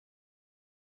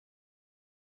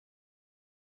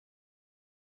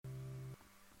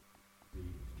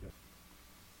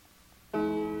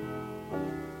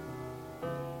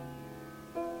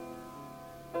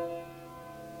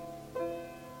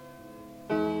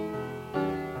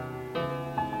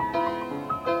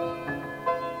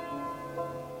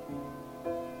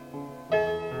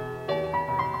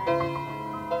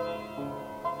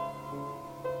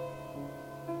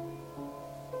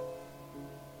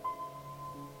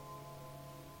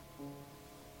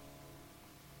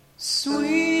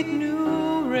Sweet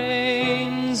new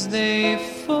rains, they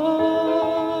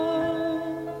fall,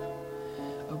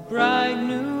 a bright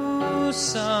new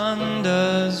sun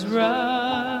does rise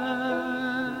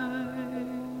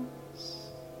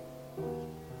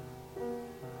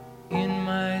in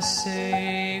my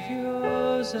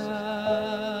Savior's eye,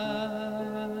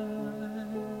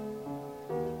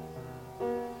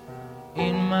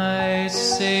 in my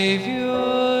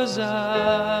Savior's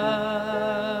eye.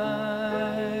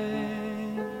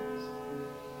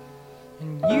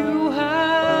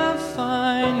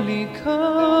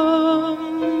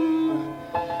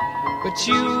 But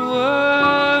you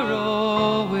were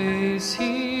always here.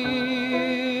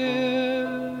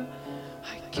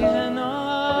 I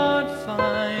cannot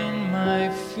find my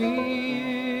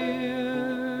fear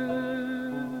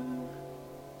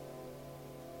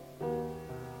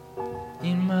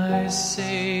in my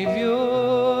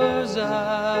Savior's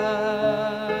eyes,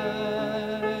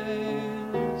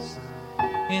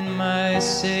 in my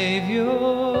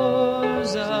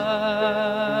Savior's eyes.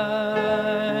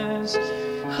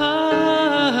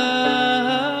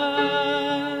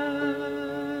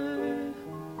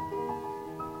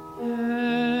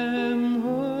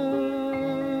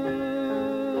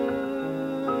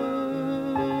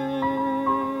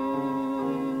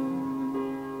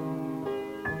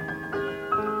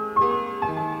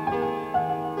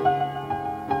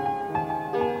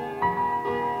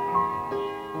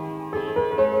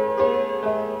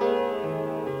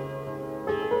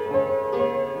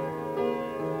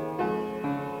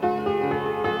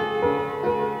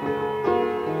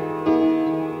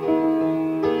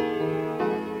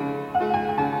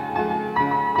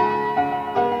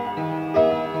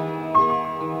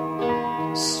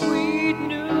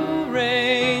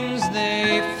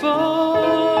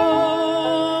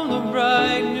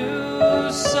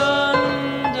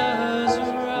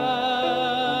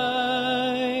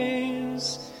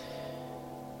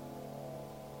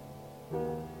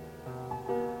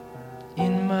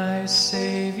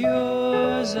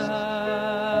 Savior's eyes,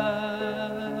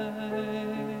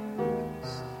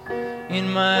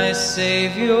 in my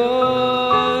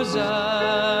Savior's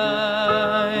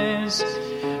eyes,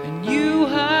 and you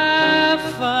have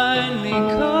finally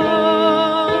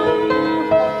come,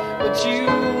 but you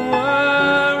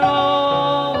were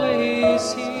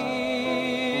always here.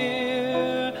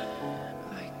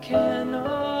 I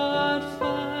cannot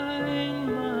find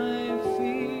my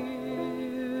fear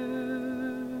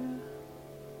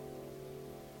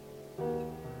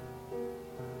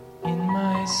in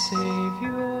my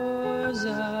Savior's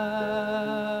eyes,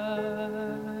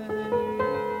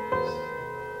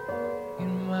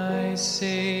 in my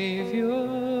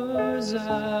Savior's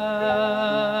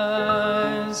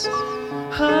eyes.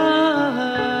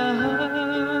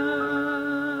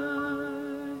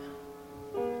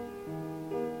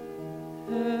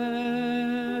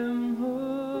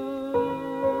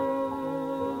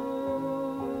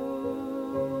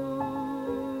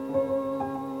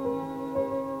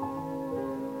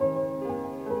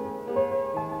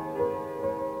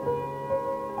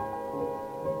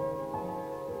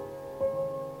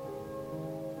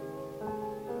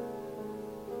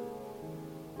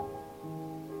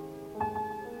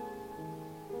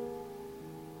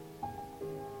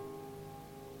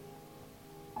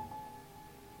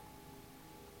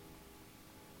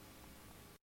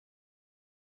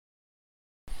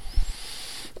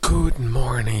 Good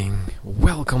morning.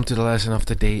 Welcome to the lesson of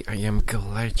the day. I am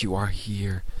glad you are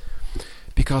here,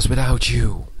 because without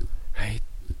you, right,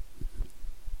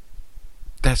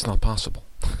 that's not possible.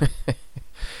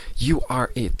 You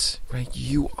are it, right?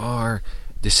 You are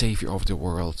the Savior of the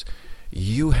world.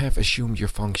 You have assumed your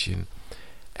function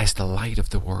as the light of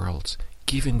the world,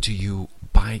 given to you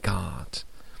by God,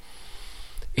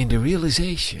 in the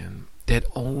realization that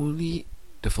only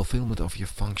the fulfillment of your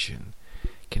function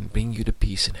can bring you the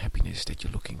peace and happiness that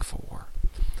you're looking for,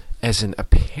 as an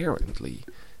apparently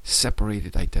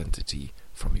separated identity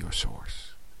from your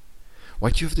source.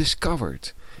 What you've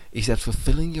discovered is that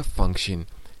fulfilling your function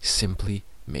simply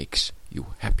makes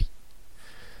you happy.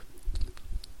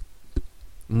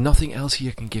 Nothing else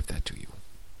here can give that to you.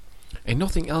 And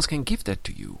nothing else can give that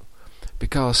to you,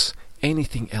 because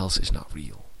anything else is not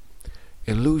real.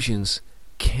 Illusions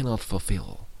cannot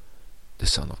fulfill the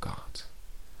Son of God.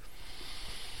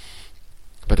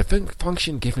 But a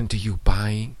function given to you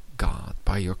by God,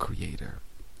 by your Creator,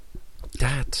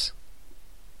 that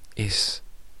is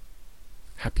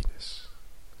happiness.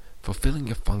 Fulfilling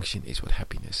your function is what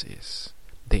happiness is.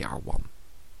 They are one.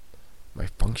 My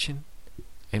function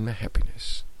and my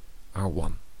happiness are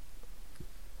one.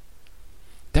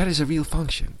 That is a real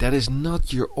function. That is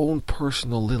not your own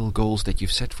personal little goals that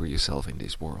you've set for yourself in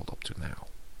this world up to now.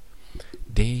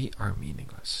 They are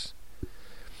meaningless.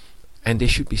 And they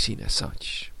should be seen as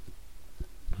such.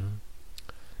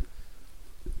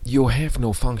 You have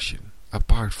no function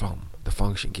apart from the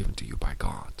function given to you by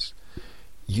God.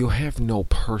 You have no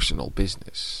personal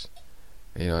business.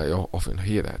 You know, I often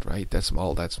hear that, right? That's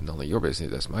none of your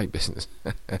business, that's my business.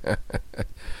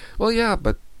 Well, yeah,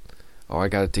 but I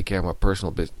got to take care of my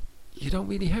personal business. You don't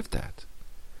really have that.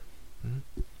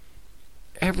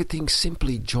 Everything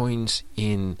simply joins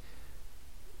in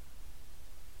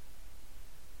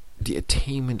the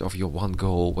attainment of your one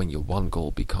goal when your one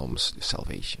goal becomes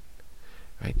salvation.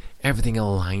 Right? Everything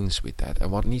aligns with that,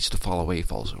 and what needs to fall away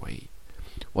falls away.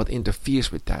 What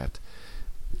interferes with that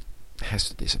has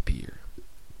to disappear.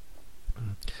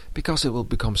 Because it will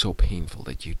become so painful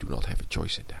that you do not have a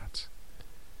choice in that.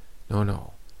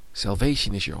 No.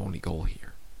 Salvation is your only goal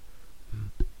here.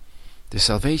 The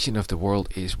salvation of the world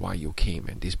is why you came,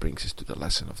 and this brings us to the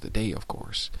lesson of the day, of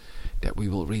course, that we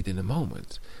will read in a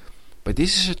moment. But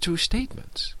this is a true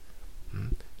statement.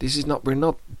 We're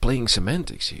not playing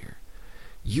semantics here.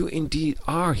 You indeed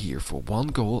are here for one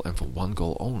goal and for one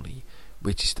goal only,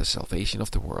 which is the salvation of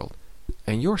the world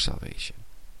and your salvation.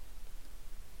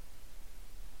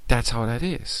 That's how that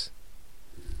is.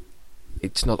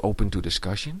 It's not open to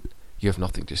discussion. You have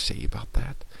nothing to say about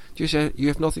that. You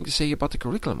have nothing to say about the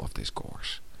curriculum of this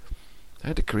course.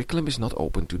 The curriculum is not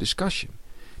open to discussion.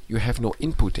 You have no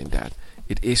input in that.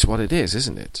 It is what it is,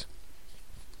 isn't it?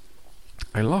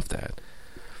 I love that.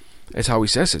 That's how he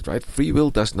says it, right? Free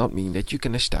will does not mean that you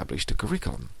can establish the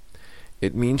curriculum.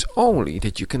 It means only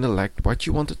that you can elect what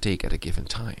you want to take at a given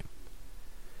time.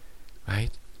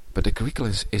 Right? But the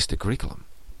curriculum is the curriculum.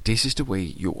 This is the way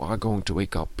you are going to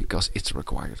wake up because it's a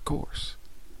required course.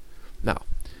 Now,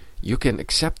 you can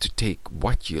accept to take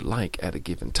what you like at a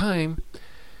given time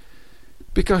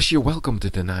because you're welcome to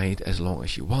deny it as long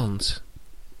as you want,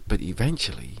 but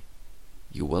eventually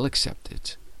you will accept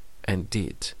it and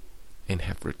did and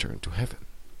have returned to heaven.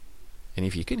 And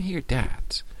if you can hear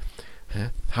that,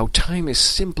 how time is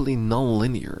simply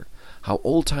non-linear, how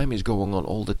all time is going on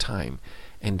all the time,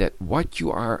 and that what you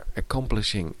are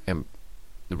accomplishing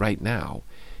right now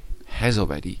has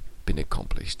already been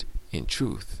accomplished in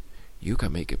truth, you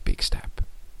can make a big step.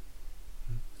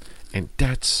 And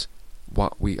that's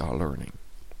what we are learning.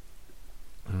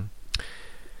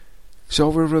 So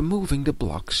we're removing the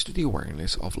blocks to the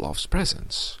awareness of love's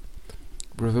presence.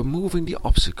 We're removing the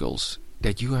obstacles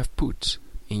that you have put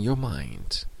in your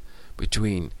mind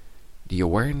between the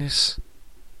awareness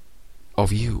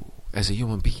of you as a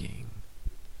human being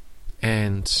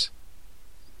and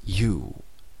you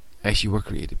as you were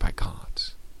created by God.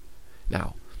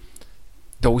 Now,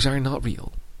 those are not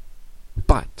real,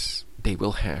 but they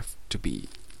will have to be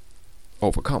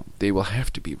overcome. They will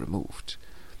have to be removed.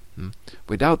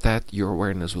 Without that, your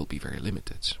awareness will be very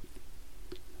limited.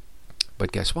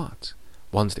 But guess what?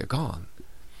 Once they're gone,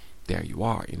 there you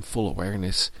are in full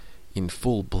awareness, in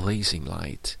full blazing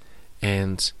light,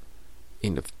 and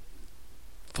in the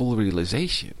full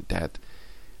realization that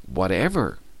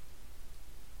whatever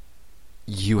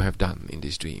you have done in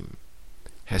this dream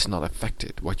has not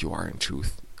affected what you are in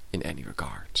truth in any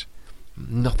regard.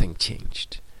 Nothing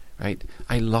changed, right?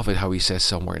 I love it how he says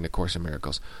somewhere in the Course in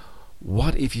Miracles,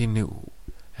 what if you knew?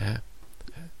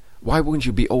 Why wouldn't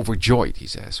you be overjoyed, he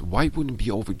says. Why wouldn't you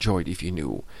be overjoyed if you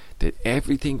knew that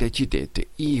everything that you did, the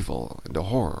evil and the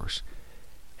horrors,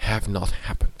 have not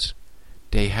happened?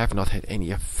 They have not had any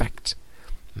effect.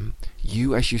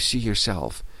 You, as you see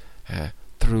yourself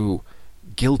through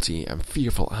guilty and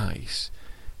fearful eyes,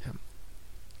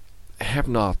 have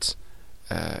not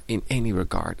in any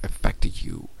regard affected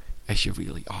you as you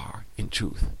really are in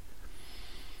truth.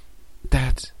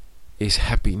 That is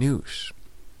happy news.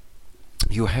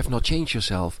 You have not changed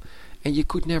yourself, and you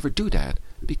could never do that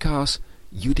because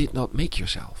you did not make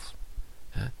yourself.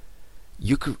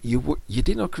 You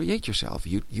did not create yourself.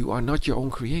 You are not your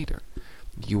own creator.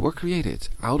 You were created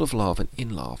out of love and in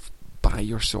love by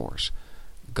your source,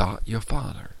 God your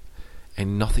Father,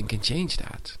 and nothing can change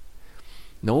that.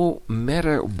 No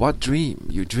matter what dream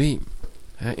you dream,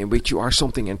 in which you are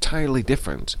something entirely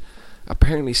different,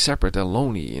 apparently separate and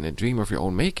lonely in a dream of your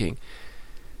own making,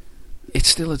 it's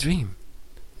still a dream.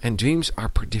 And dreams are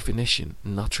per definition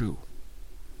not true.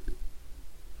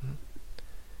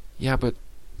 Yeah, but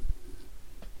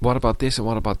what about this and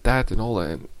what about that and all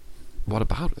that? And what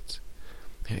about it?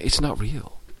 It's not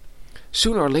real.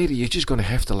 Sooner or later, you're just going to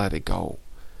have to let it go.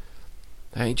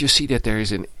 And you see that there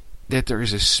is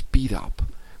a speed up,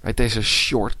 right? There's a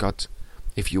shortcut,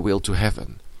 if you will, to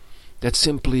heaven that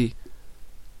simply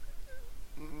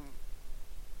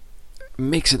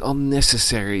makes it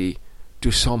unnecessary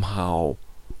to somehow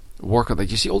work on that.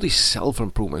 You see all these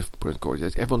self-improvement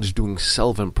courses. Everyone is doing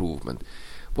self-improvement.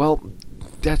 Well,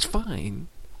 that's fine.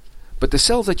 But the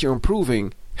self that you're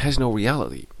improving has no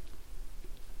reality.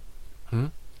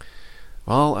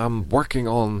 Well, I'm working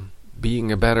on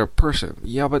being a better person.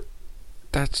 Yeah, but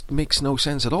that makes no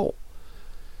sense at all.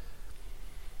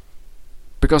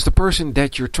 Because the person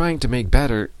that you're trying to make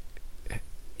better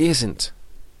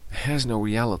has no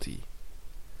reality.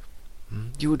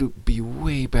 You would be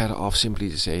way better off simply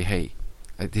to say, hey,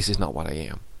 this is not what I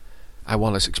am. I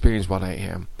want to experience what I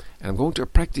am. And I'm going to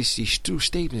practice these two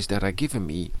statements that are given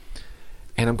me.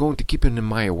 And I'm going to keep them in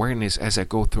my awareness as I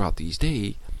go throughout these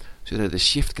days, so that a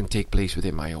shift can take place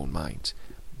within my own mind.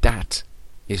 That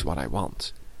is what I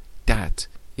want. That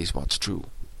is what's true.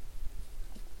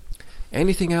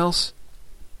 Anything else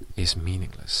is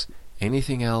meaningless.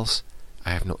 Anything else I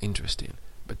have no interest in.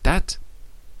 But that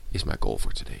is my goal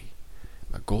for today.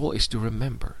 My goal is to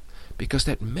remember, because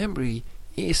that memory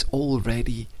is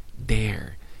already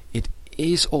there. It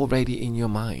is already in your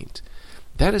mind.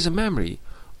 That is a memory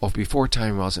of before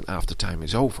time was and after time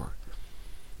is over.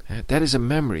 That is a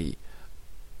memory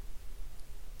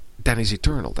that is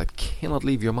eternal, that cannot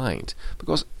leave your mind,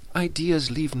 because ideas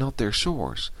leave not their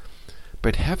source.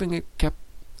 But having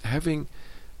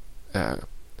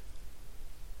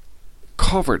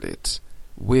covered it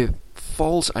with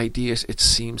false ideas, it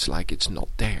seems like it's not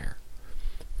there.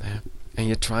 And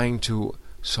you're trying to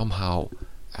somehow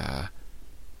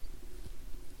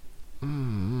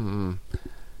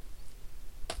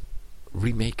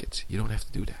remake it. You don't have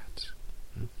to do that.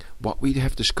 What we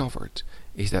have discovered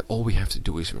is that all we have to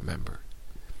do is remember.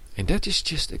 And that is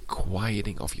just a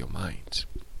quieting of your mind.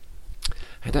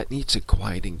 And that needs a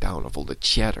quieting down of all the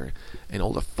chatter and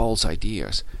all the false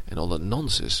ideas and all the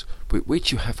nonsense with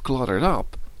which you have cluttered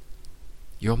up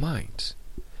your mind.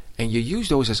 And you use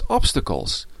those as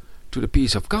obstacles to the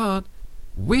peace of God,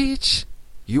 which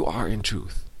you are in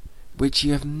truth, which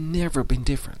you have never been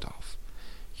different of.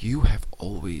 You have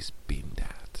always been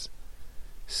that.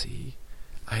 See?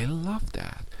 I love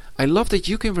that. I love that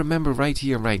you can remember right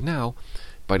here and right now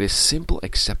by the simple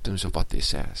acceptance of what this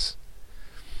says.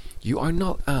 You are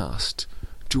not asked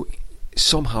to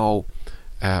somehow,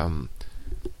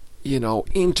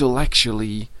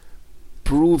 intellectually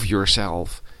prove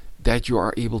yourself that you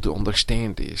are able to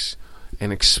understand this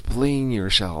and explain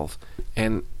yourself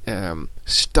and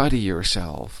study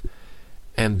yourself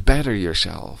and better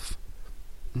yourself.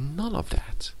 None of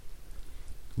that.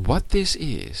 What this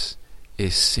is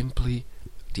simply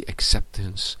the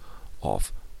acceptance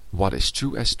of what is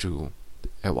true as true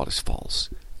and what is false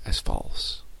as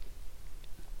false.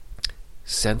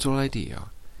 Central idea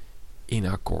in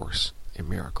our course in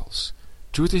miracles.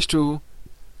 Truth is true,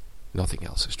 nothing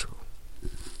else is true.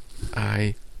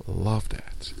 I love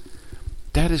that.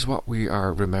 That is what we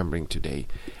are remembering today.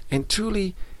 And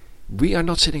truly, we are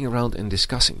not sitting around and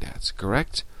discussing that,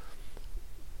 correct?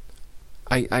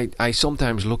 I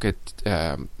sometimes look at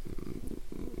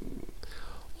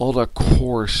other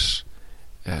course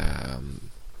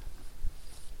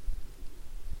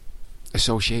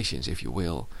associations, if you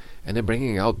will, and they're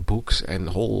bringing out books and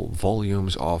whole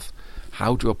volumes of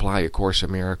how to apply A Course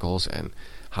in Miracles and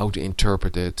how to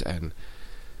interpret it, and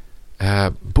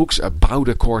books about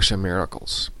A Course in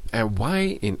Miracles. And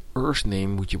why in Earth's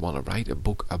name would you want to write a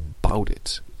book about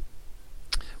it?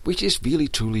 Which is really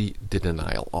truly the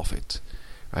denial of it.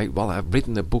 Right? Well, I've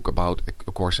written a book about A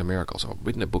Course in Miracles, or I've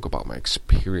written a book about my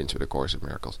experience with A Course in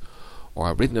Miracles, or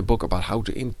I've written a book about how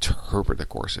to interpret A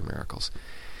Course in Miracles.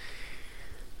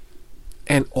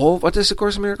 And what does A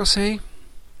Course in Miracles say?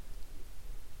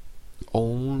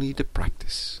 Only the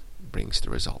practice brings the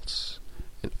results.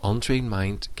 An untrained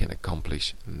mind can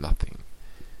accomplish nothing.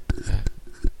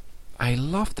 I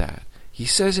love that. He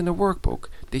says in the workbook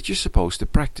that you're supposed to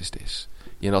practice this.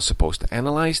 You're not supposed to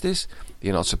analyze this.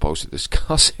 You're not supposed to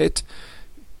discuss it.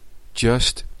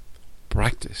 Just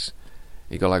practice.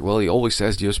 You go like, well, he always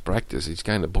says just practice. It's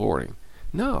kind of boring.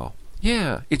 No.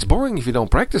 Yeah, it's boring if you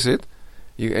don't practice it.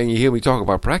 And you hear me talk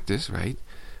about practice, right?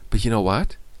 But you know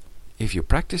what? If you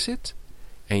practice it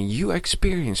and you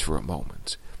experience for a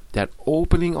moment that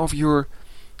opening of your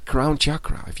crown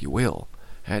chakra, if you will,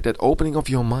 that opening of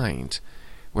your mind,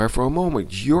 where for a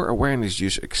moment your awareness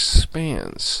just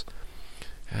expands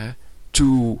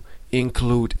to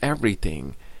include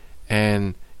everything,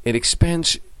 and it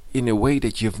expands in a way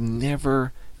that you've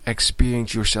never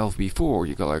experienced yourself before.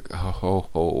 You go like,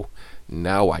 oh,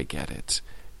 now I get it.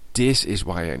 This is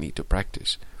why I need to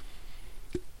practice.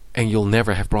 And you'll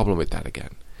never have problem with that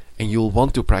again. And you'll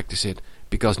want to practice it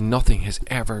because nothing has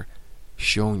ever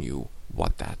shown you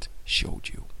what that showed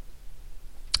you.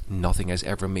 Nothing has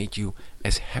ever made you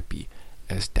as happy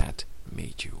as that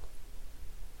made you.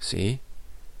 See?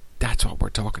 That's what we're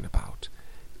talking about.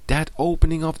 That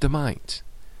opening of the mind.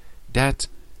 That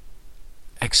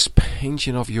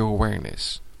expansion of your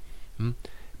awareness.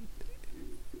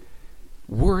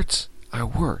 Words are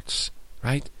words,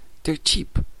 right? They're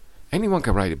cheap. Anyone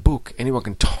can write a book. Anyone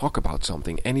can talk about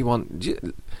something.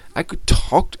 I could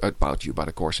talk about you about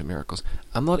A Course in Miracles.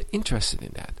 I'm not interested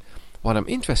in that. What I'm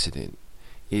interested in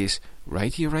is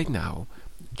right here, right now,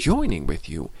 joining with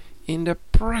you in the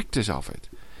practice of it.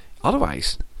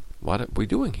 Otherwise, what are we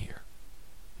doing here?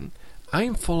 I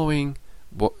am following,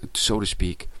 so to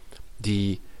speak,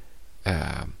 the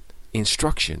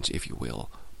instructions, if you will,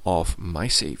 of my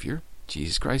Savior,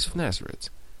 Jesus Christ of Nazareth,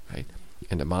 right?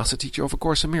 And the Master Teacher of A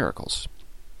Course in Miracles,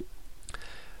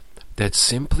 that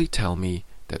simply tell me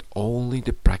that only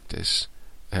the practice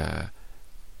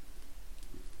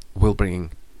will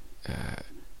bring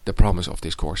the promise of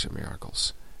this Course in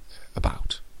Miracles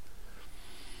about.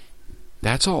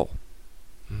 That's all.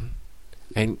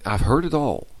 And I've heard it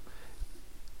all.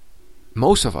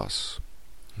 Most of us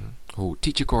who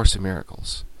teach A Course in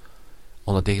Miracles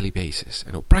on a daily basis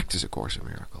and who practice A Course in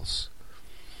Miracles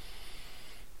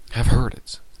have heard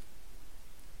it.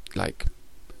 Like,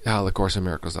 The Course in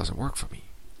Miracles doesn't work for me.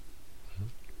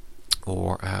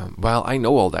 Or, well, I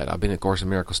know all that. I've been a Course in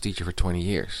Miracles teacher for 20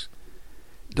 years.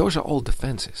 Those are all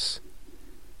defenses.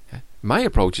 My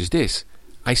approach is this.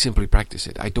 I simply practice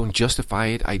it. I don't justify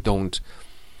it. I don't...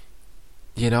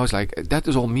 it's like, that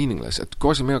is all meaningless. A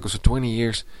Course in Miracles for 20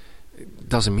 years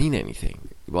doesn't mean anything.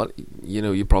 Well,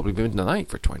 you've probably been denying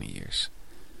for 20 years.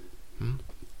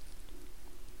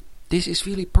 This is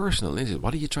really personal, isn't it?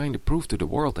 What are you trying to prove to the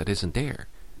world that isn't there?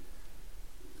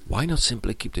 Why not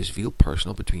simply keep this real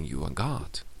personal between you and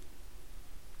God?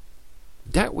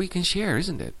 That we can share,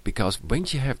 isn't it? Because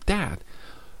once you have that,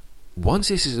 once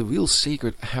this is a real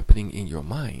sacred happening in your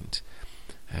mind,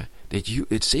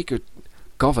 it's sacred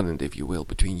covenant, if you will,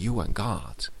 between you and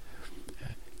God,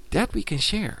 that we can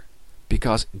share.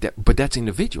 But that's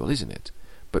individual, isn't it?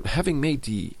 But having made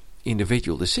the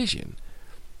individual decision,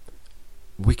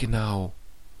 we can now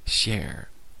share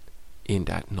in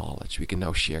that knowledge. We can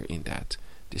now share in that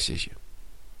decision.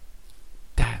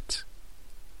 That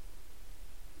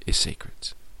is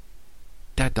sacred.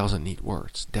 That doesn't need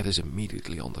words. That is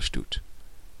immediately understood.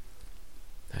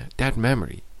 That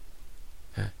memory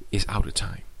is out of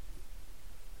time.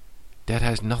 That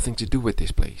has nothing to do with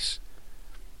this place.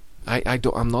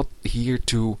 I'm not here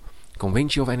to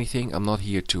convince you of anything. I'm not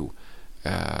here to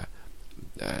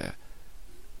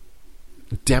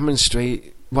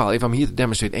demonstrate. Well, if I'm here to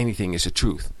demonstrate anything, it's the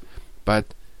truth.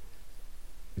 But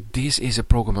this is a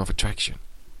program of attraction.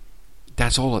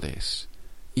 That's all it is.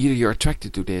 Either you're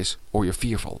attracted to this or you're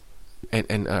fearful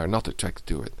and are not attracted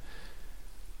to it.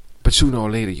 But sooner or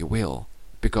later you will,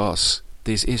 because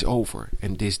this is over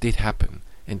and this did happen,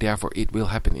 and therefore it will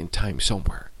happen in time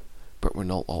somewhere. But we're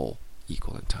not all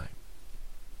equal in time.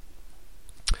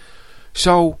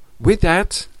 So, with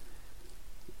that,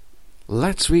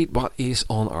 let's read what is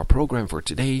on our program for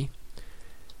today.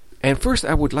 And first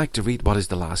I would like to read what is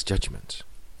the Last Judgment.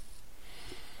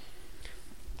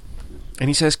 And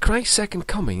he says, Christ's second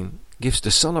coming gives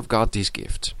the Son of God this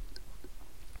gift: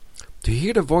 to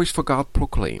hear the voice for God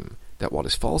proclaim that what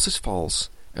is false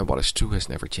and what is true has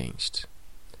never changed.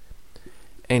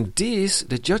 And this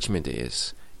the judgment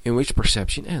is, in which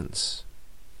perception ends.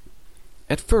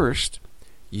 At first,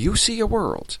 you see a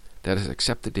world that has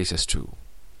accepted this as true,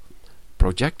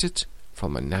 projected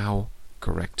from a now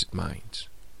corrected mind.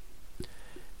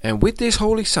 And with this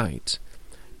holy sight,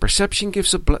 perception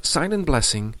gives a silent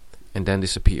blessing and then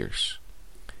disappears,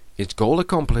 its goal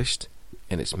accomplished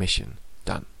and its mission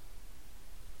done.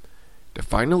 The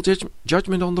final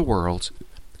judgment on the world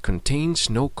contains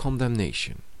no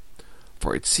condemnation,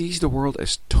 for it sees the world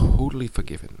as totally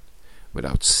forgiven,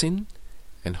 without sin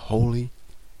and wholly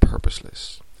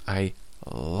purposeless. I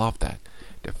love that.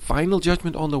 The final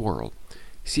judgment on the world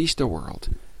sees the world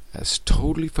as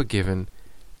totally forgiven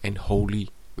and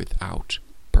wholly without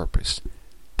purpose.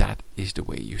 That is the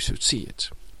way you should see it.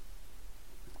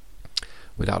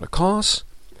 Without a cause,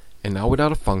 and now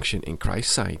without a function in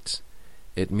Christ's sight,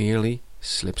 it merely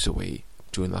slips away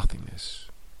to nothingness.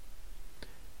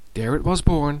 There it was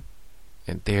born,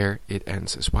 and there it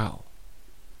ends as well.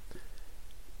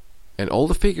 And all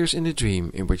the figures in the dream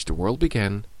in which the world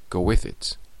began go with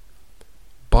it.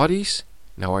 Bodies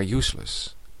now are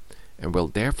useless, and will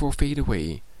therefore fade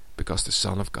away, because the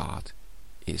Son of God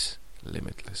is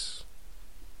limitless.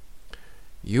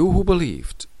 You who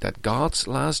believed that God's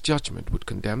last judgment would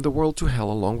condemn the world to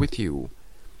hell along with you,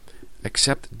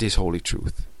 accept this holy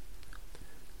truth.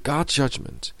 God's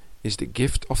judgment is the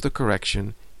gift of the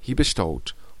correction He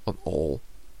bestowed on all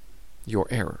your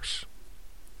errors.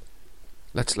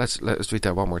 Let's read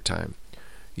that one more time.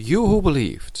 You who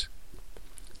believed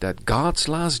that God's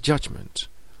last judgment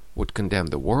would condemn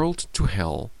the world to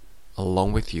hell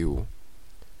along with you,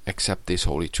 accept this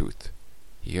holy truth.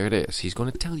 Here it is. He's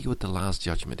going to tell you what the last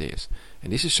judgment is.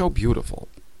 And this is so beautiful.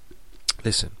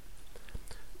 Listen.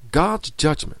 God's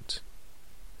judgment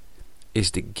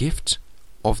is the gift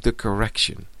of the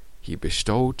correction He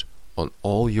bestowed on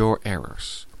all your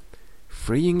errors,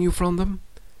 freeing you from them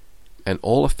and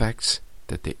all effects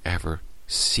that they ever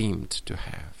seemed to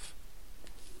have.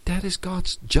 That is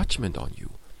God's judgment on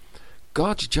you.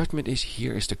 God's judgment is,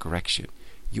 here is the correction.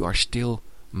 You are still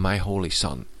my holy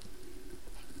son,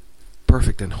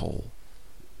 perfect and whole.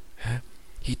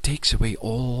 He takes away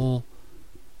all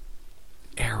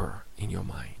error in your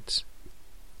minds.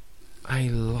 I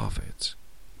love it.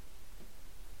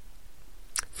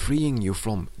 Freeing you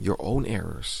from your own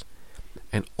errors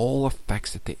and all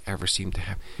effects that they ever seem to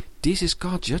have. This is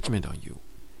God's judgment on you.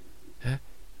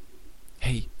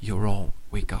 Hey, you're wrong.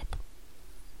 Wake up.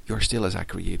 You're still as I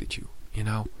created you. You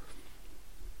know?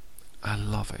 I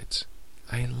love it.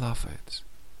 I love it.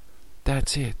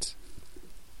 That's it.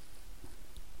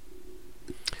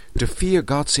 To fear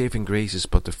God's saving grace is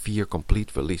but to fear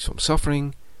complete release from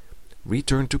suffering,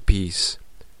 return to peace,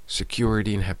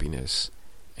 security and happiness,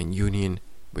 and union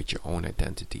with your own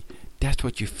identity. That's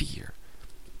what you fear.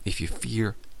 If you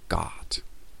fear God.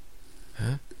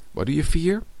 What do you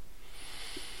fear?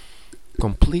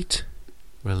 Complete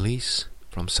release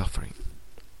from suffering.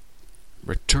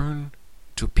 Return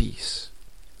to peace.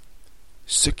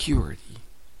 Security.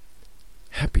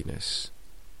 Happiness.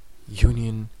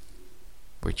 Union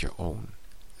with your own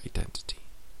identity.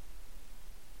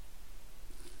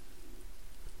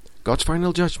 God's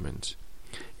final judgment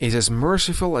is as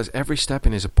merciful as every step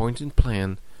in His appointed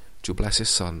plan to bless His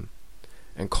Son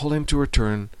and call Him to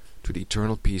return to the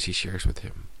eternal peace He shares with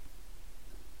Him.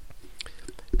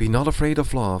 Be not afraid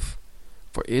of love,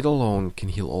 for it alone can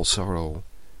heal all sorrow,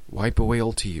 wipe away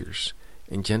all tears,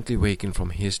 and gently waken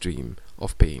from His dream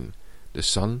of pain the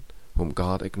Son whom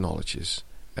God acknowledges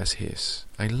as His.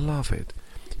 I love it.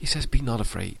 He says, be not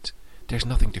afraid. There's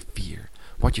nothing to fear.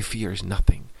 What you fear is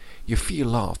nothing. You fear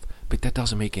love, but that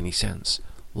doesn't make any sense.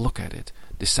 Look at it.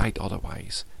 Decide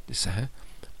otherwise.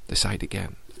 Decide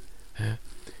again.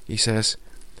 He says,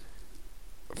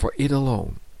 for it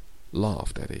alone,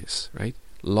 love that is, right?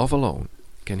 Love alone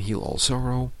can heal all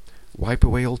sorrow, wipe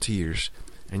away all tears,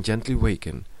 and gently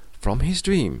waken from His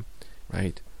dream,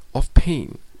 right, of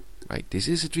pain. Right? This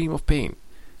is a dream of pain.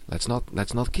 Let's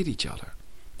not kid each other.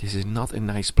 This is not a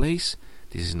nice place.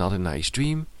 This is not a nice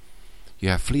dream. You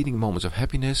have fleeting moments of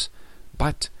happiness,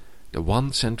 but the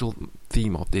one central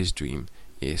theme of this dream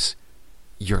is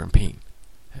you're in pain.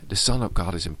 The Son of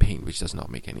God is in pain, which does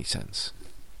not make any sense.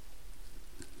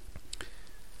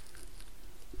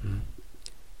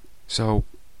 So,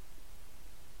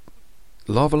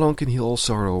 love alone can heal all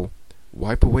sorrow,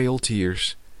 wipe away all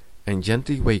tears, and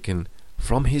gently waken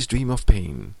from His dream of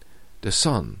pain the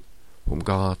Son whom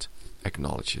God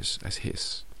acknowledges as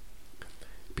His.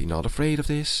 Be not afraid of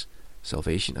this.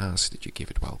 Salvation asks that you give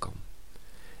it welcome.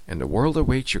 And the world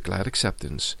awaits your glad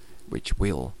acceptance, which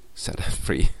will set it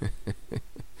free.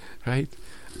 Right?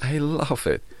 I love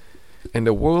it. And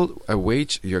the world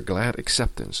awaits your glad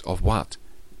acceptance of what?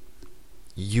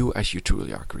 You as you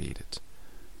truly are created.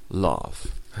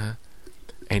 Love.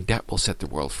 And that will set the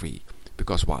world free.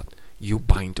 Because what? You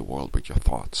bind the world with your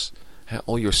thoughts.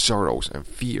 All your sorrows and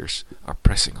fears are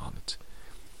pressing on it.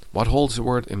 What holds the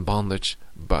world in bondage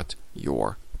but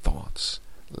your thoughts?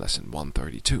 Lesson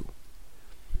 132.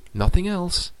 Nothing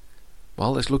else.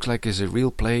 Well, this looks like it's a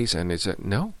real place and it's a...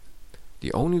 No.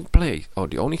 The only place, or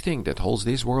the only thing that holds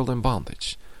this world in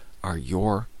bondage are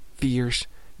your fears,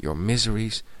 your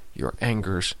miseries, your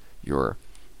angers, your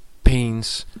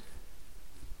pains.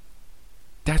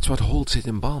 That's what holds it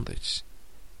in bondage.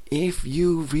 If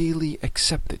you really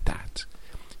accepted that,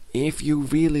 if you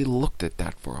really looked at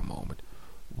that for a moment,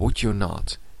 would you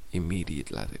not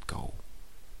immediately let it go?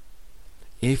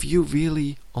 If you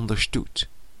really understood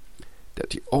that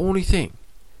the only thing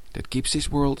that keeps this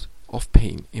world of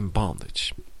pain in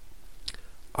bondage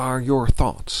are your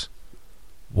thoughts,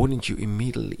 wouldn't you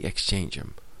immediately exchange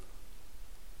them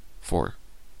for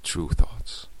true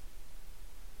thoughts?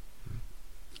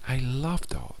 I love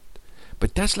that.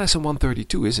 But that's lesson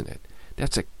 132, isn't it?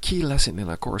 That's a key lesson in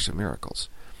A Course in Miracles.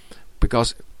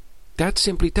 Because that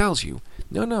simply tells you,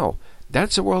 no,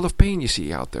 that's a world of pain you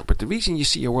see out there. But the reason you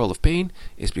see a world of pain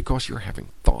is because you're having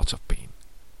thoughts of pain.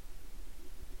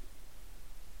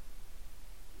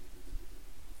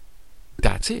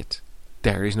 That's it.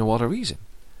 There is no other reason.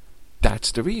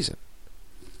 That's the reason.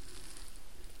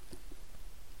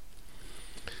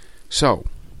 So,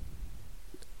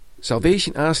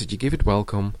 salvation asks that you give it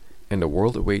welcome, and the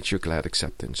world awaits your glad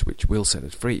acceptance, which will set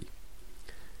it free.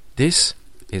 This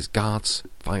is God's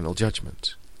final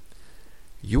judgment.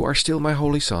 You are still my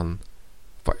holy son,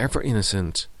 forever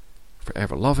innocent,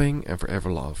 forever loving, and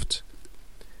forever loved,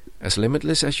 as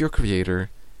limitless as your Creator,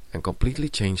 and completely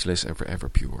changeless and forever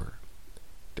pure.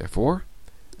 Therefore,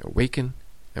 awaken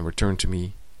and return to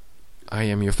me. I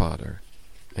am your Father,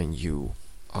 and you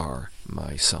are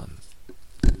my son.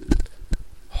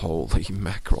 Holy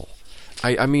mackerel.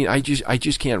 I mean, I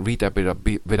just can't read that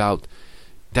without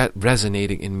that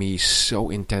resonating in me so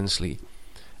intensely,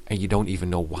 and you don't even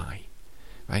know why,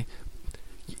 right?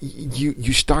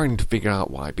 You're starting to figure out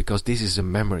why, because this is a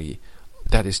memory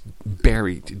that is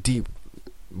buried deep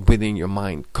within your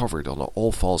mind, covered on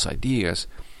all false ideas.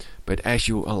 But as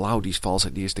you allow these false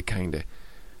ideas to kind of,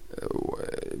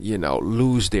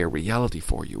 lose their reality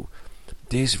for you,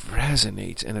 this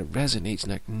resonates, and it resonates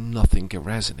like nothing can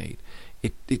resonate.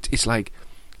 It's like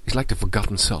the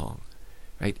forgotten song,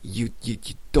 right? You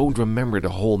don't remember the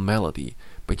whole melody,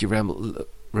 but you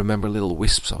remember little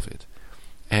wisps of it,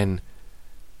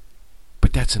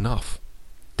 but that's enough.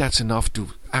 That's enough to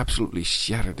absolutely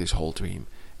shatter this whole dream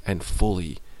and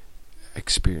fully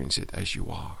experience it as you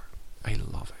are. I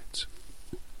love it.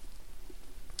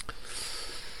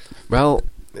 Well,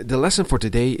 the lesson for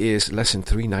today is lesson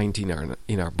 319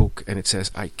 in our book, and it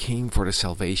says, I came for the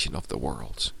salvation of the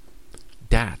world.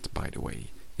 That, by the way,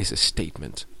 is a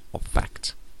statement of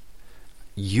fact.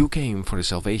 You came for the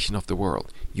salvation of the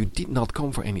world. You did not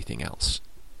come for anything else.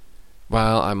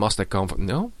 Well, I must have come for...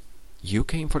 No, you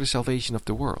came for the salvation of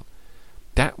the world.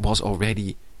 That was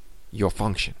already your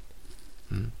function.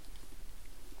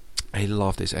 I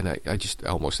love this, and I just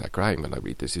almost start crying when I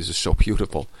read this. This is so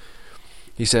beautiful.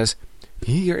 He says,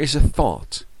 here is a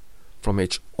thought from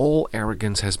which all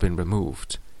arrogance has been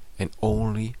removed, and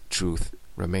only truth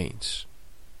remains.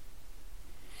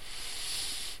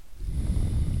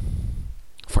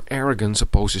 For arrogance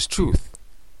opposes truth.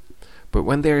 But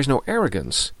when there is no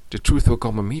arrogance, the truth will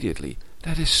come immediately.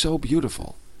 That is so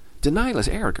beautiful. Denial is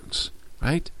arrogance,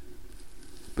 right?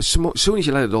 But soon as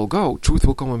you let it all go, truth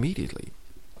will come immediately.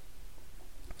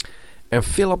 And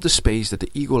fill up the space that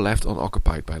the ego left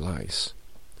unoccupied by lies.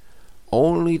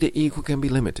 Only the ego can be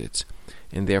limited,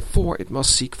 and therefore it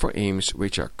must seek for aims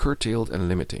which are curtailed and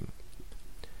limiting.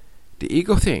 The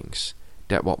ego thinks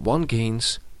that what one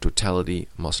gains, totality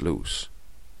must lose.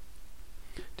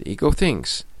 The ego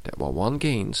thinks that what one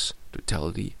gains,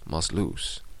 totality must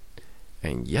lose.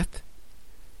 And yet,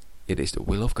 it is the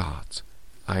will of God,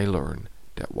 I learn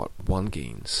that what one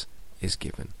gains is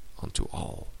given unto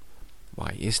all.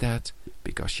 Why is that?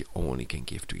 Because you only can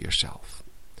give to yourself.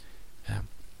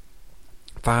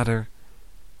 Father,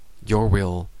 your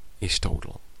will is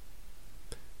total.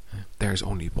 There is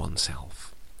only one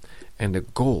self. And the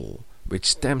goal which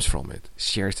stems from it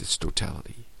shares its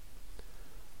totality.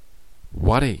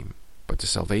 What aim but the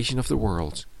salvation of the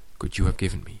world could you have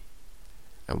given me?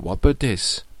 And what but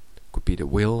this could be the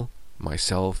will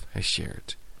myself has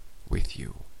shared with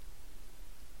you?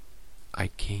 I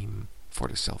came for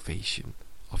the salvation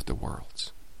of the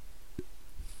world.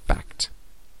 Fact.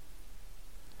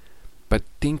 But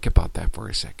think about that for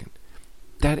a second.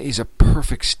 That is a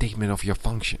perfect statement of your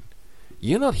function.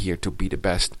 You're not here to be the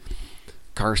best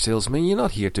car salesman. You're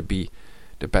not here to be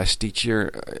the best teacher,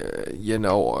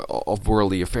 of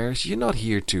worldly affairs. You're not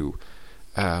here to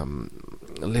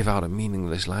live out a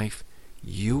meaningless life.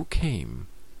 You came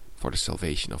for the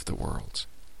salvation of the world.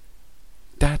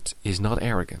 That is not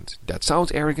arrogant. That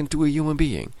sounds arrogant to a human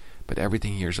being, but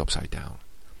everything here is upside down.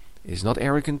 It is not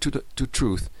arrogant to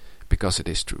truth, because it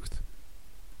is truth.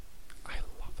 I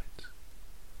love it.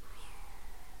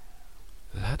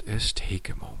 Let us take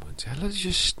a moment and let's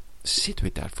just sit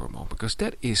with that for a moment, because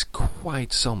that is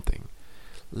quite something.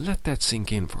 Let that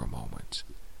sink in for a moment.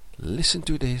 Listen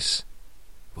to this.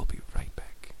 We'll be right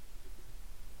back.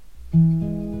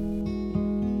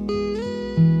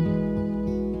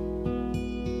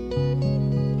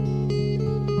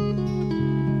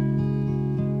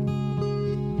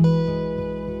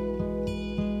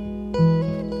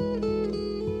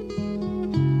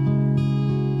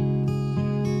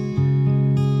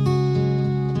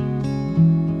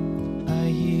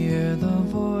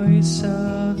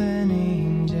 Of an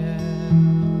angel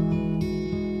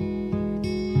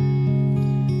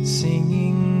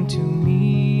singing to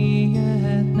me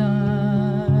at night.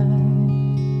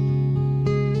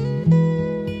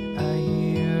 I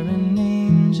hear an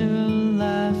angel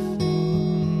laughing,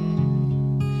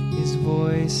 his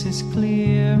voice voice is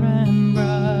clear and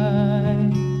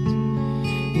bright.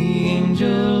 The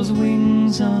angel's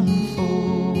wings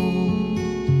unfold,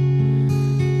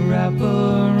 wrap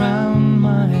around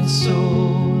my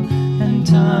soul, and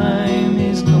time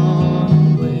is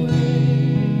gone away.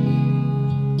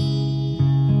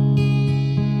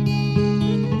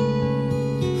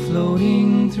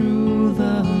 Floating through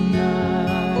the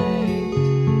night,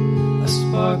 a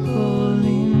sparkle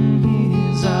in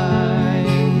his eye.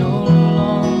 No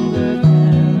longer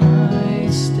can I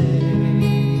stay.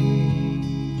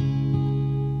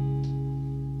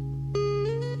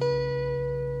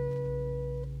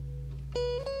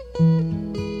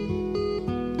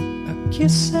 A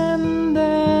kiss and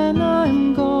then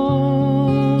I'm gone.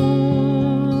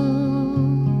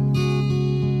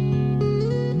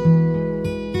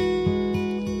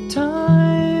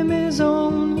 Time is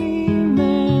only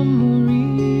memory.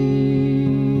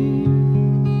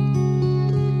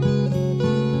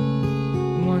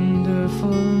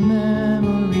 Wonderful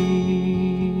memories,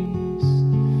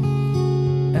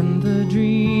 and the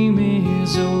dream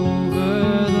is over.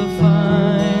 The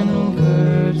final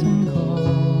curtain call.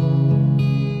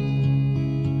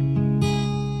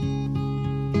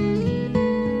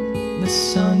 The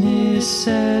sun is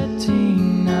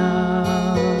setting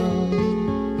now,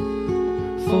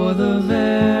 for the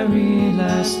very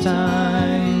last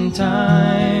time,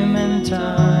 time and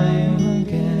time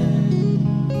again.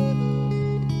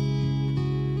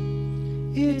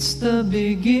 It's the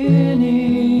beginning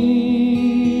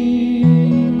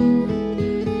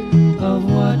of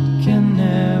what can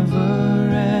never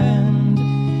end.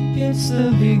 It's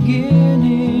the beginning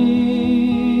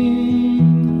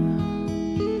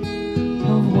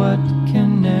of what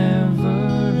can never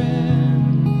end.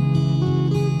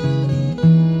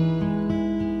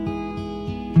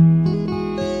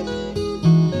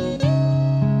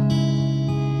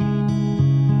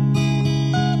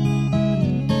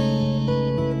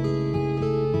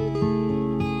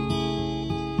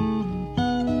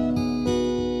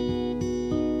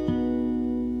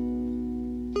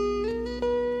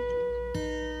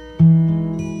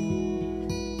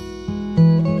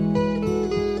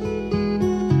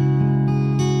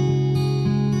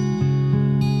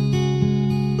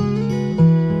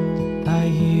 I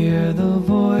hear the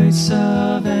voice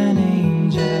of an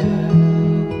angel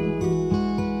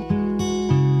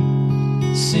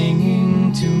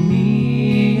singing to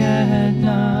me at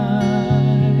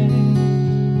night.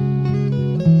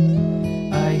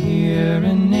 I hear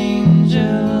an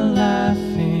angel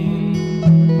laughing.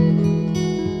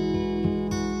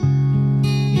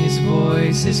 His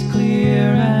voice is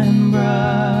clear and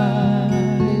bright.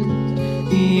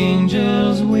 The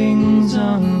angel's wings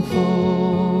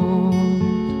unfold,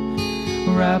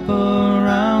 wrap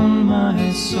around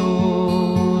my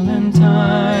soul, and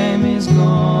time is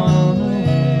gone away.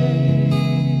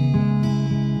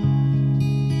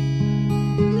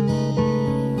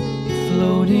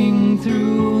 Floating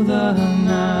through the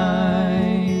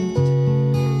night,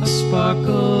 a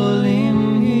sparkle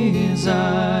in his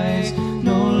eyes.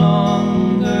 No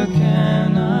longer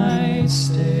can I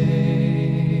stay.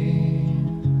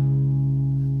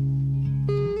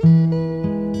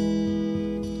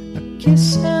 A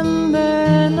kiss and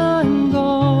then I'm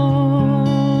gone.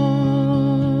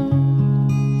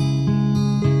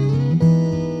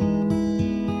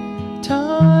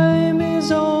 Time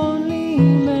is only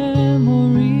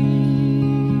memory.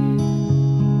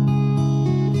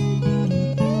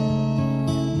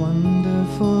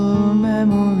 Wonderful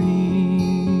memories,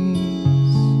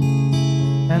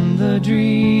 and the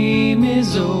dream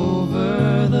is over.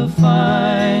 The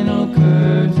final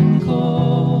curtain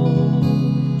call.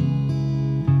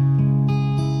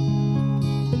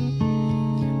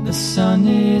 The sun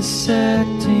is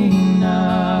setting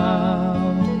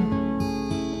now,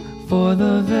 for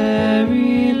the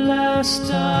very last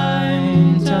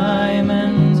time, time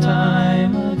and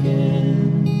time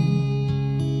again.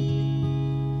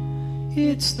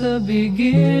 It's the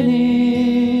beginning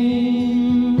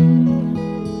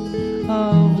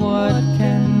of what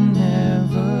can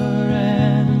never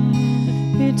end.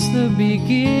 It's the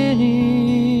beginning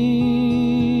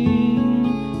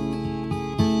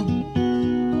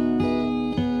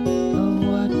of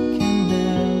what can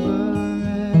never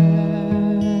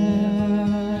end.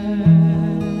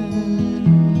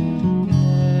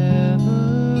 Never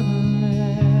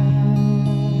end.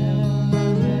 Never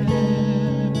end.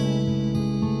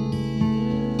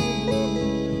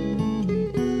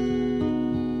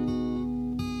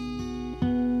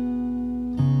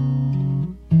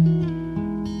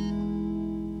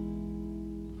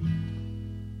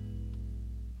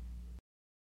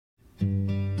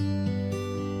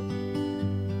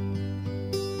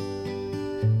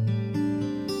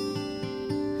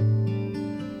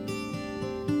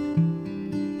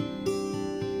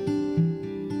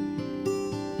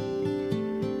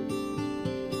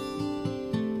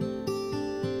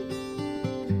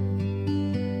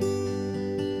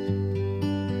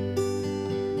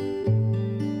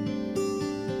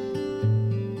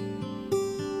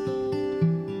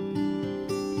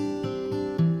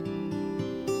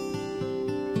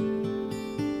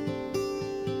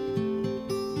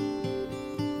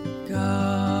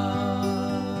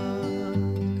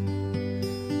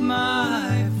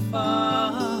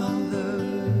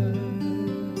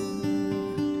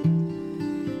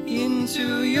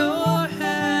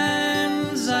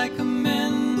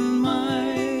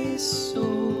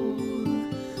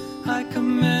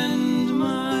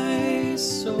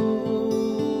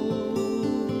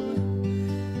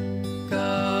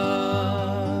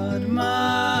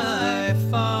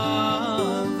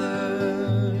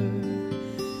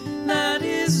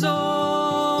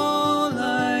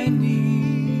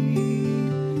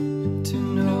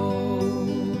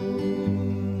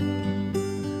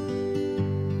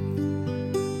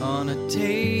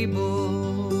 table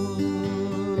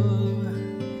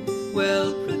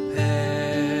well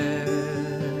prepared.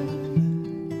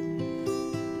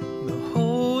 The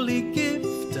holy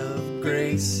gift of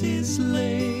grace is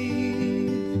laid,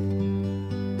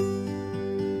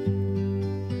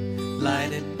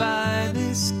 lighted by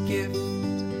this gift.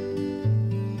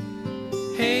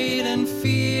 Hate and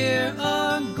fear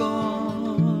are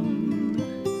gone.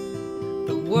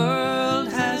 The world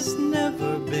has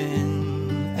never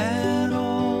been at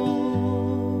all.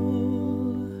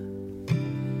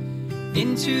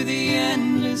 Into the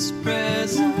endless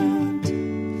present,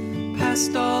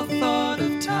 past all thought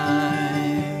of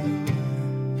time,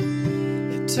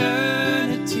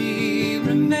 eternity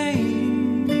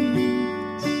remains.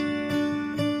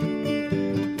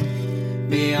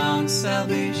 Beyond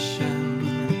salvation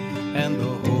and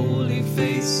the holy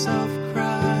face of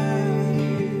Christ,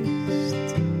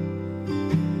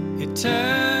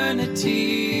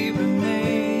 eternity remains.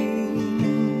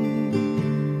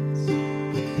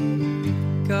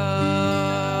 God,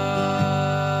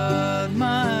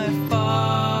 my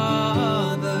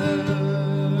Father,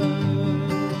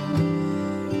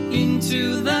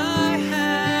 into thy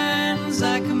hands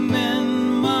I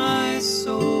commend my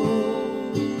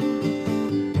soul.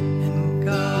 And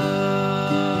God,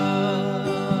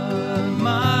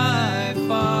 my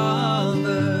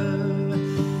Father,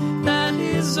 that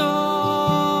is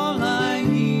all I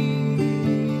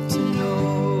need to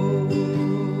know.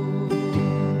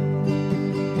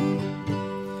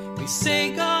 We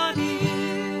say God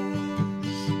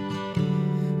is,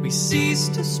 we cease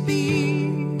to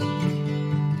speak,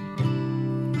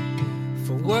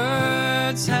 for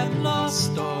words have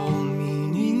lost all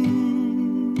meaning.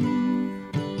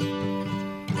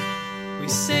 We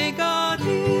say God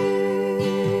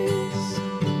is,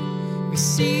 we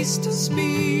cease to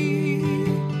speak.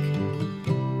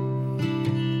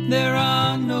 There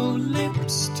are no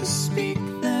lips to speak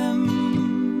them.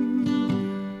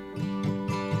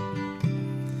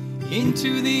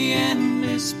 Into the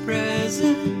endless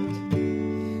present,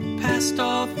 past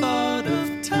all thought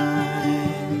of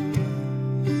time,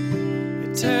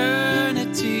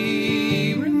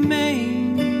 eternity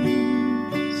remains.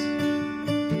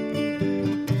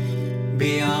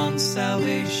 Beyond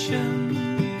salvation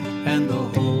and the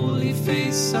holy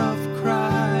face of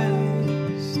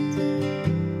Christ,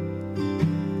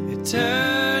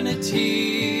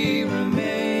 eternity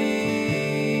remains.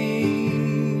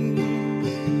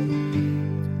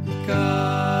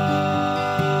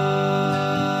 God,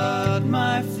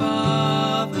 my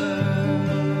Father,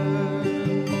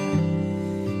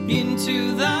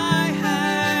 into thy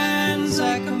hands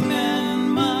I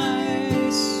commend my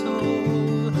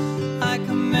soul. I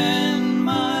commend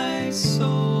my soul.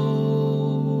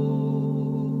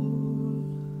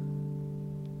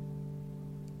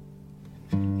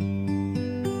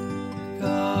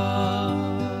 God,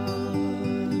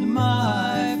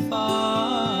 my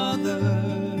Father,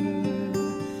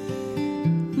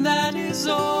 that is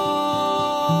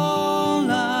all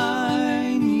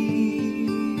I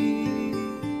need.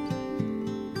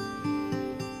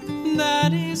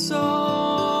 That is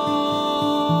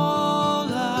all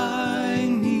I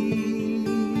need.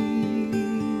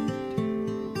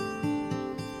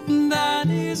 That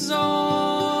is all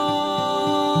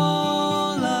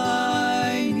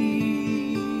I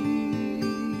need.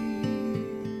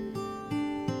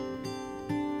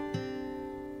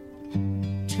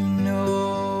 To know.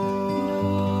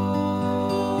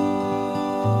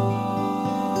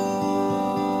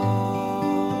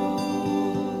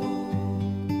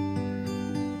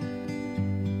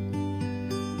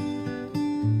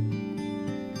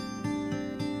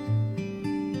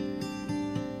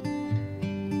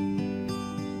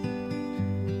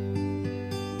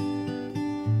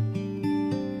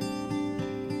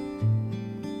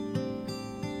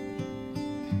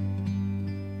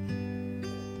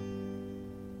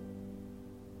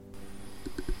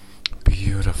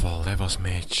 Beautiful, that was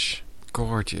Mitch.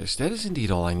 Gorgeous. That is indeed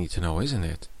all I need to know, isn't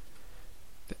it?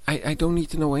 I don't need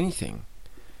to know anything.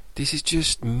 This is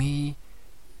just me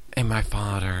and my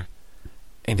Father,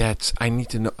 and that's I need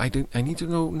to know. I need to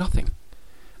know nothing.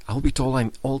 I will be told I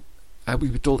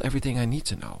will be told everything I need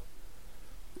to know.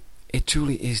 It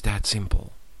truly is that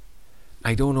simple.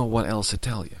 I don't know what else to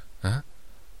tell you, huh?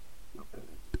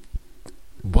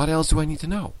 What else do I need to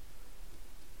know?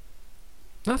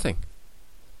 Nothing.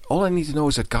 All I need to know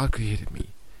is that God created me,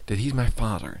 that He's my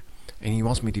Father, and He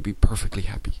wants me to be perfectly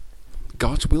happy.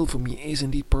 God's will for me is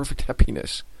indeed perfect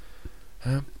happiness.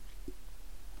 Huh?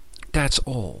 That's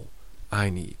all I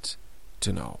need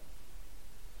to know.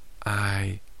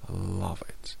 I love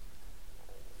it.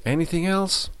 Anything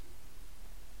else?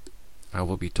 I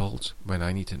will be told when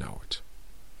I need to know it.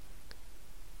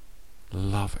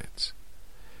 Love it.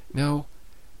 Now,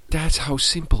 that's how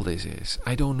simple this is.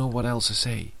 I don't know what else to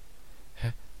say.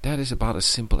 That is about as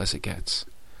simple as it gets.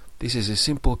 This is a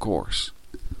simple course.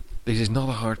 This is not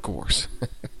a hard course.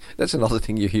 That's another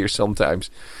thing you hear sometimes.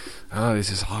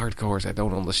 This is a hard course. I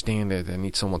don't understand it. I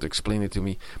need someone to explain it to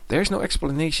me. There's no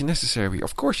explanation necessary.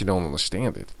 Of course you don't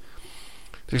understand it.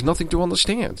 There's nothing to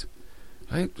understand.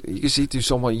 Right? You can say to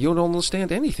someone, you don't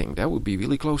understand anything. That would be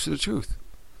really close to the truth.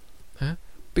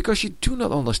 Because you do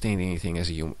not understand anything as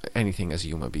a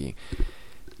human being.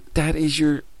 That is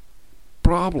your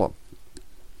problem.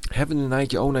 Having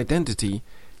denied your own identity,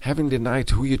 having denied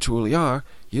who you truly are,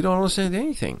 you don't understand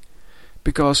anything.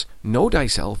 Because know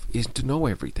thyself is to know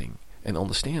everything and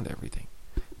understand everything.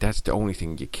 That's the only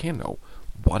thing you can know,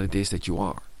 what it is that you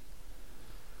are.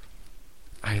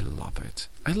 I love it.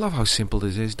 I love how simple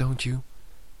this is, don't you?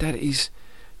 That is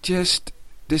just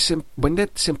when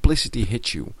that simplicity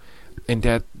hits you, and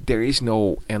that there is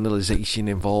no analyzation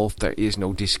involved, there is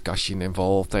no discussion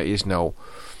involved, there is no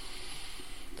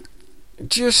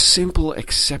just simple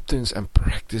acceptance and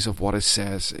practice of what it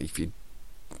says. If you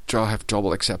have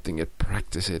trouble accepting it,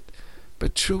 practice it.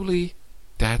 But truly,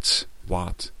 that's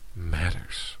what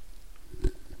matters.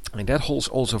 And that holds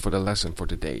also for the lesson for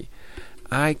today.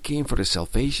 I came for the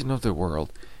salvation of the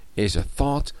world is a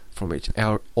thought from which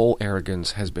all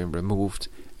arrogance has been removed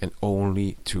and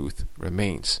only truth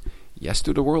remains. Yes,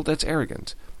 to the world that's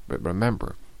arrogant, but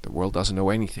remember, the world doesn't know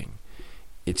anything.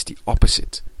 It's the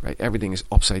opposite, right? Everything is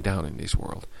upside down in this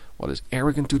world. What is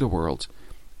arrogant to the world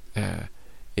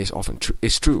is often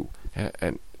is true,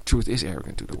 and truth is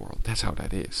arrogant to the world. That's how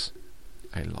that is.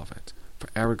 I love it. For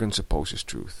arrogance opposes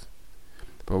truth.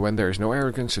 But when there is no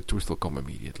arrogance, the truth will come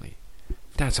immediately.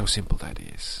 That's how simple that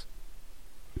is.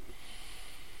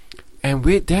 And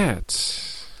with that,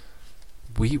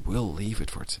 we will leave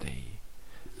it for today.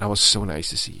 It was so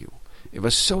nice to see you. It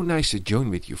was so nice to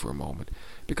join with you for a moment,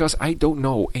 because I don't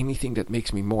know anything that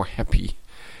makes me more happy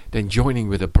than joining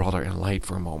with a brother in light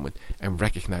for a moment and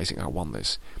recognizing our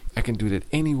oneness. I can do that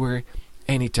anywhere,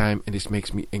 anytime, and this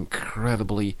makes me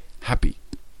incredibly happy.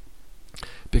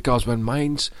 Because when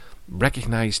minds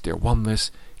recognize their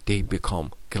oneness, they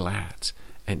become glad,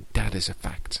 and that is a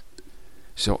fact.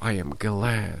 So I am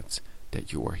glad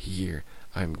that you are here.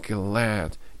 I'm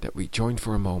glad that we joined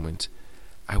for a moment.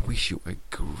 I wish you a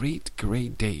great,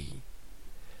 great day.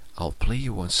 I'll play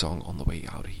you one song on the way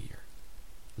out of here.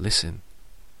 Listen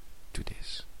to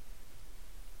this.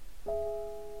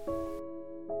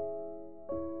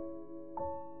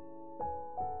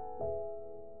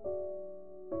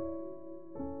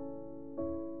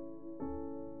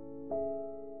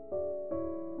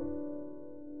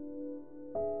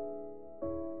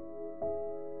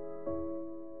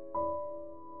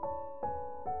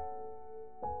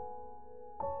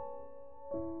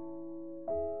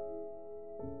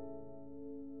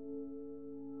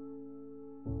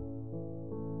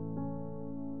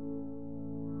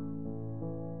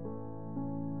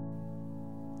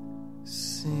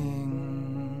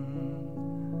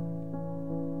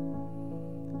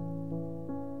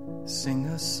 Sing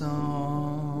a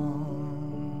song,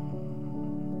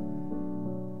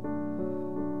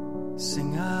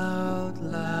 sing out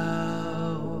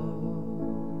loud,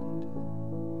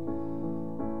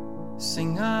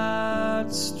 sing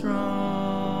out strong,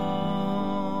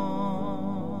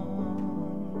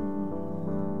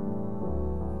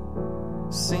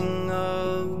 sing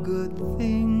of good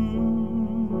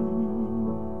things,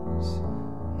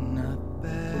 not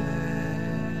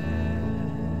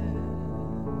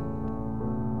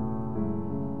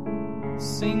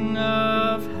sing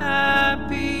of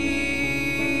happy,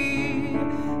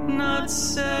 not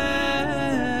sad.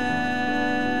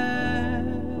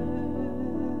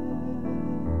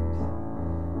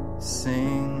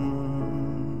 Sing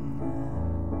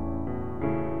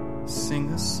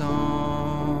a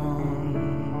song.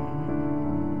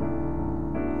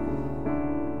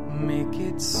 Make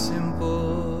it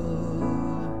simple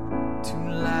to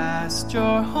last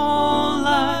your whole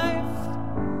life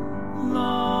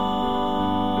long.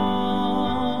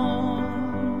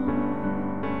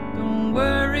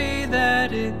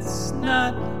 It's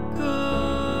not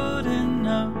good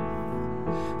enough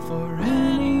for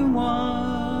anyone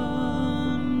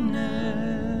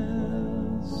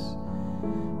else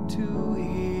to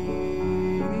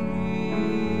hear.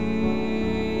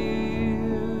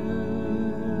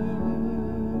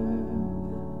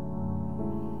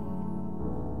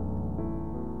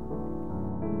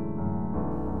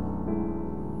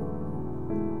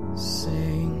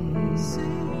 Sing, sing.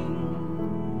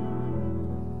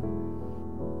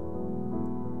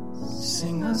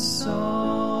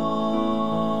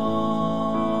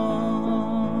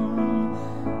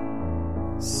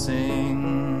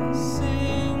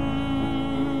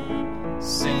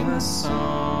 song.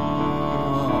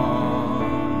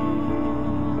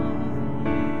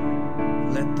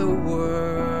 Let the world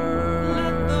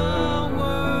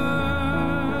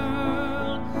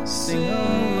sing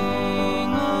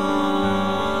along.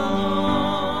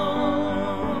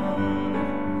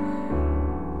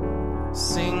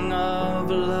 Sing of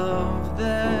love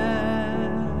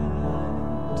that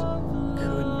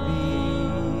could be.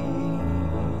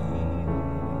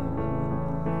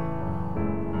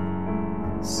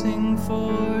 Sing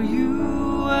for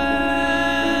you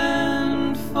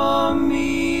and for me.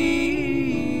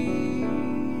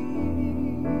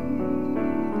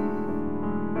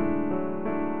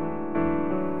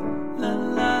 La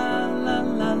la la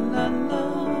la la la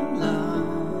la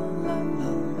la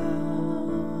la la.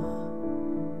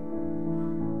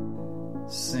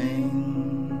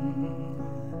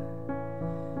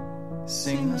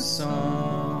 Sing a song.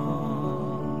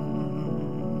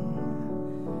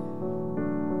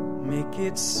 Make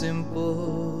it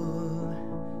simple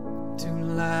to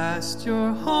last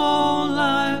your whole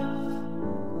life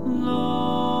long.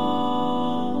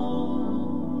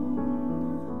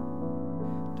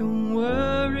 Don't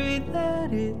worry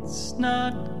that it's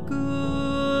not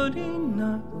good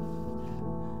enough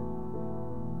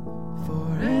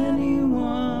for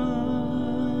anyone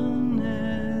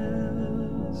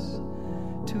else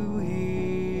to hear.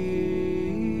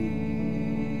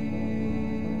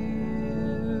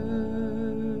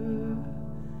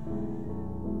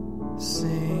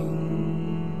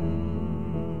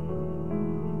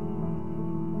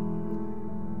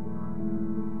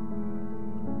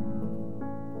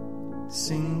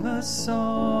 Sing a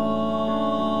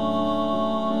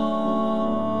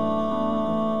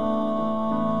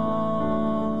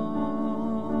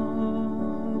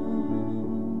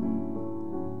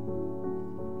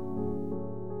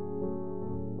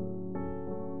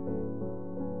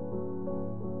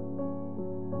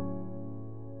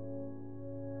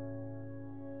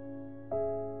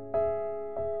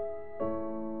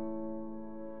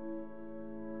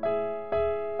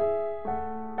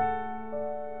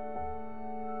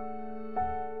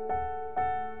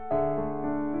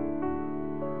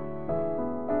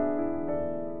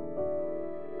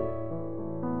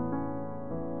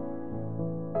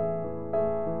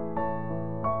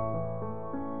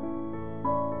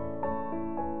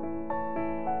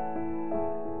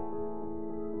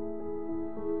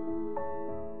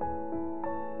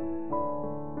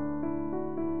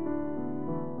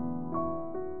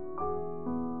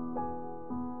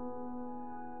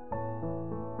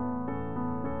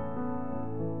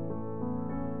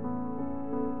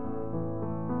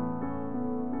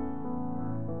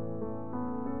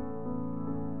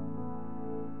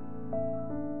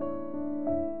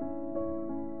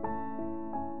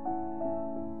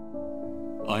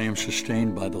I am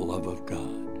sustained by the love of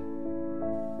God.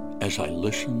 As I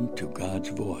listen to God's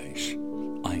voice,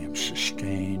 I am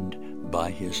sustained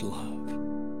by His love.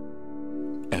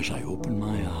 As I open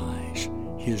my eyes,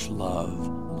 His love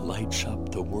lights up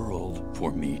the world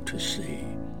for me to see.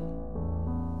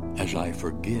 As I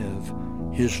forgive,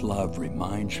 His love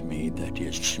reminds me that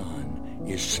His Son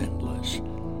is sinless.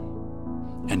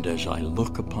 And as I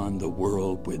look upon the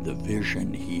world with the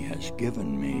vision He has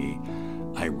given me,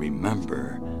 I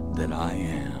remember that I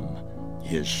am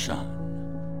His Son.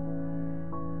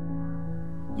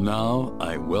 Now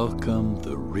I welcome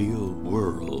the real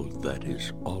world that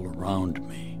is all around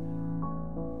me.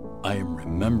 I am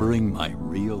remembering my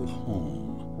real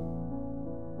home.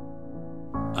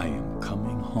 I am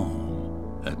coming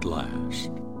home at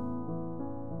last.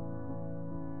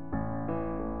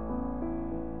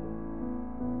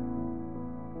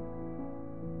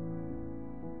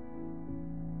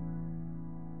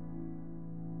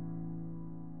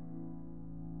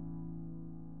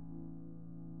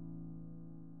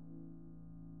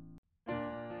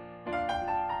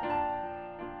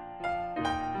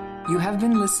 You have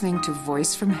been listening to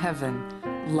Voice from Heaven,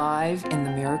 live in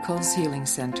the Miracles Healing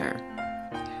Center.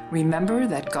 Remember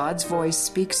that God's voice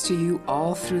speaks to you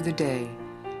all through the day,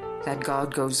 that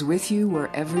God goes with you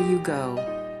wherever you go,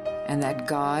 and that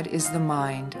God is the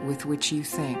mind with which you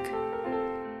think.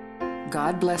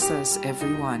 God bless us,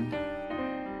 everyone.